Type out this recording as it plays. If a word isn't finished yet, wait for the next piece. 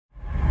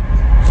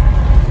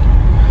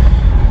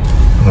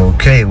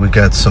Okay, we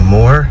got some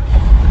more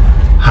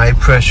high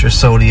pressure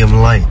sodium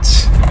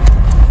lights.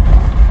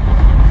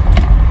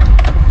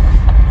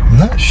 I'm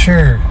not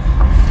sure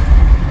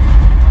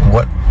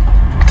what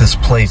this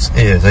place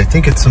is. I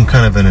think it's some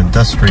kind of an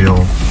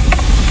industrial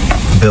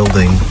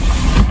building.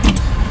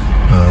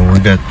 We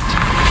got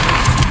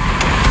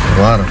a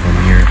lot of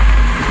them here.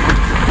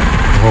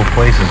 The whole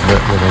place is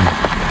lit with them.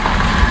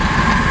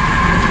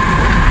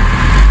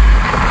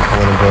 I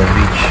want to go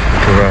reach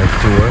garage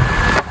door.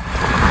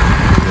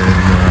 And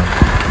then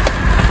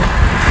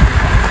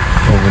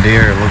over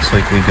there it looks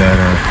like we got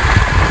a,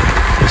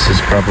 this is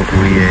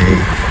probably a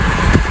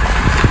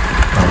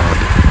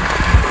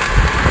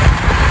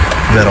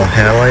metal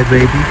halide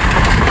maybe,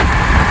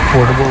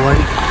 portable light.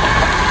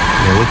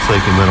 Yeah, it looks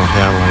like a metal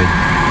halide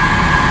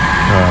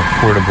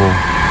portable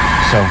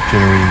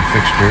self-generating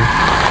fixture.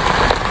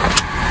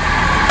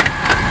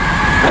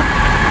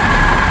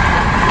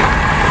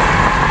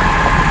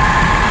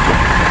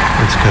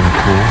 That's kind of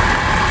cool.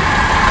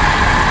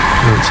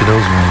 I don't see those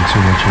around too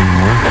much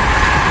anymore.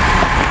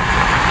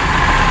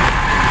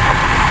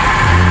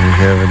 And we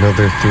have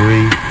another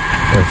 3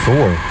 or 4.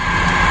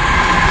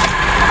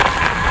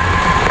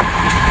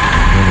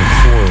 Another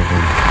 4 of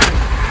them.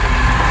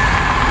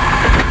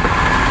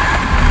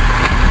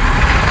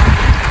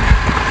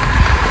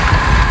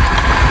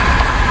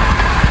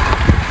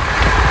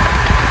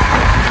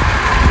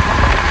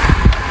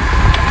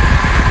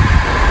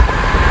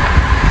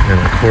 And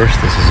of course,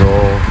 this is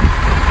all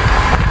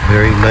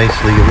very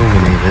nicely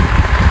illuminated.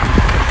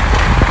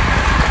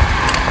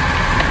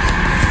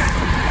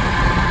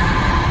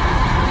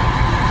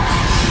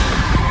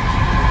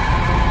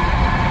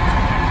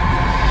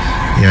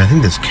 Yeah, I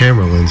think this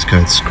camera lens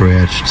got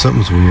scratched.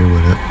 Something's weird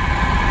with it.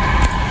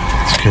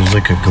 It's kind of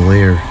like a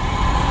glare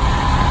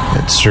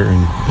at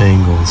certain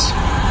angles.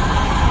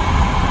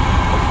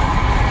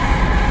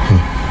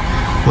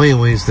 Well,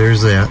 anyways,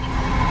 there's that.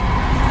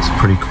 It's a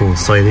pretty cool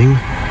sighting.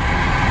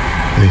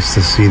 Nice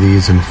to see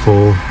these in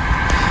full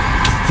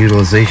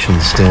utilization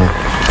still.